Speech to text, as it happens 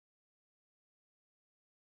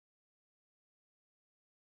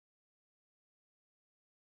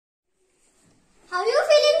How you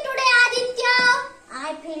feeling today, Aditya?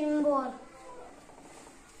 I feeling bored.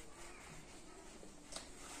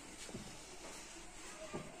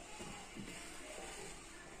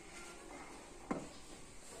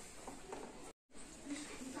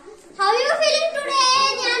 How you feeling today,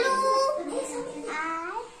 Janu?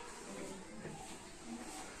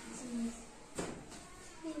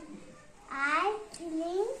 I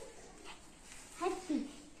feeling happy.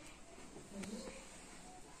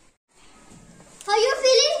 How you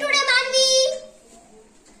feeling today, Manvi?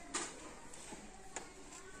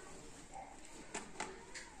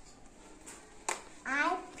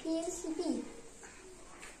 I feel sleepy.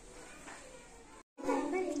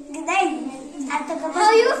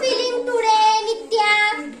 How you feeling today, Nitya?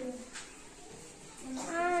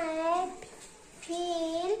 I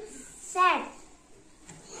feel sad.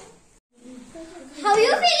 How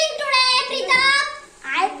you feeling today, Prita?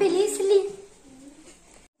 I feel sleepy.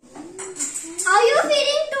 How you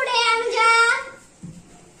feeling today, Amjad?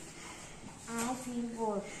 I feel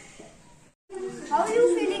bored. How you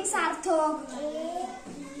feeling, Sarthak?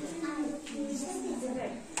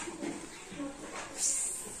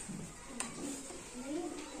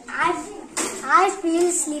 I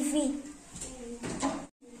feel sleepy.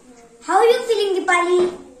 How you feeling, Dipali?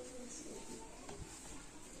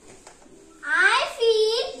 I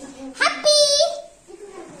feel happy.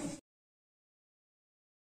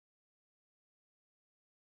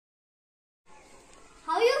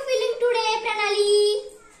 How you feeling today, Pranali?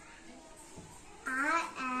 I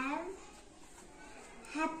am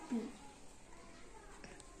happy.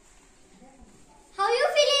 How you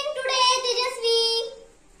feeling today, Tejasvi?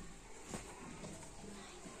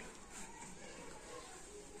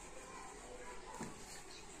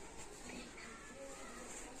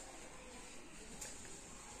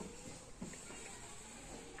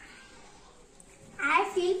 I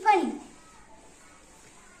feel funny.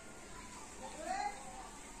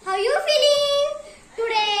 How you feeling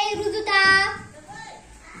today, Rujuta?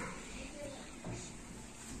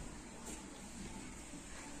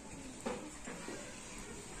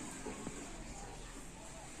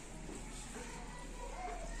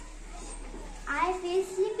 I feel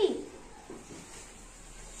sleepy.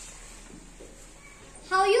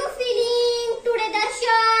 How you feeling today,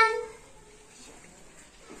 Darshan?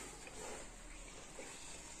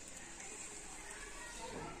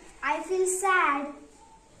 I feel sad.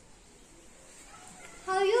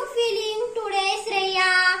 How you feeling today,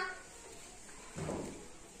 Shreya?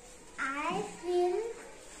 I feel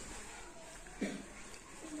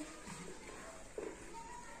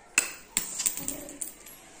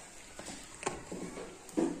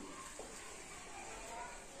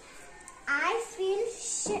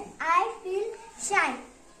I feel shy.